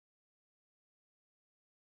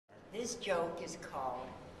This joke is called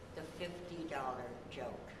the $50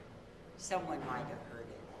 joke. Someone might have heard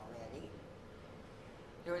it already.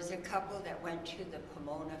 There was a couple that went to the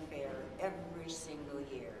Pomona Fair every single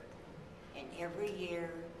year. And every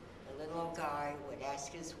year, the little guy would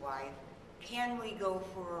ask his wife, "Can we go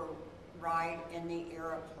for a ride in the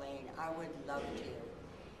airplane? I would love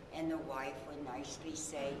to." And the wife would nicely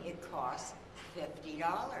say, "It costs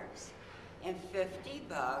 $50. And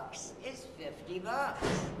 $50 is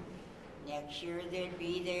 $50. Next year they'd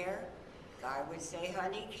be there. Guy would say,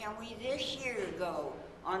 "Honey, can we this year go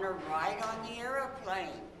on a ride on the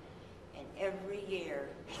airplane?" And every year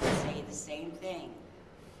she'd say the same thing.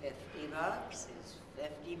 $50 is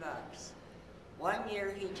 $50. One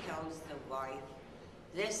year he tells the wife,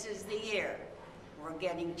 "This is the year. We're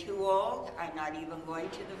getting too old. I'm not even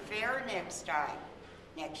going to the fair next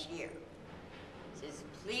year." He says,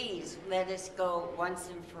 "Please let us go once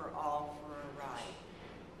and for all for a ride."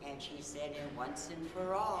 And she said, "And once and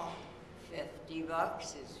for all,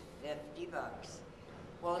 $50 is $50.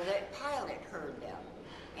 Well, the pilot heard them,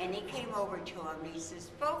 and he came over to him and he says,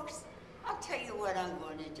 "Folks, I'll tell you what I'm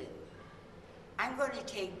going to do. I'm going to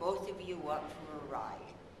take both of you up for a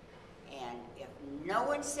ride. And if no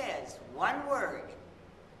one says one word,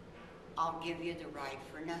 I'll give you the ride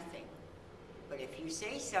for nothing. But if you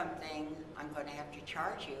say something, I'm going to have to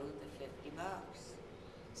charge you the $50.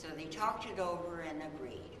 So they talked it over and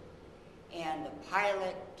agreed. And the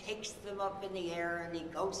pilot takes them up in the air, and he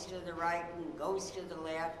goes to the right and goes to the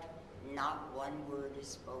left. Not one word is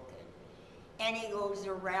spoken. And he goes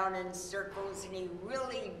around in circles, and he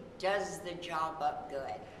really does the job up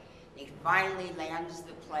good. And he finally lands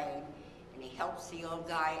the plane, and he helps the old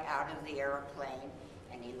guy out of the airplane,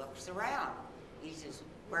 and he looks around. He says,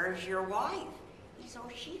 "Where's your wife?" He said, "Oh,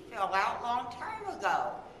 she fell out a long time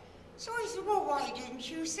ago." So he said, "Well, why didn't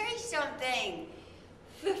you say something?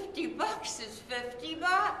 $50 is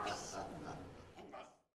 $50.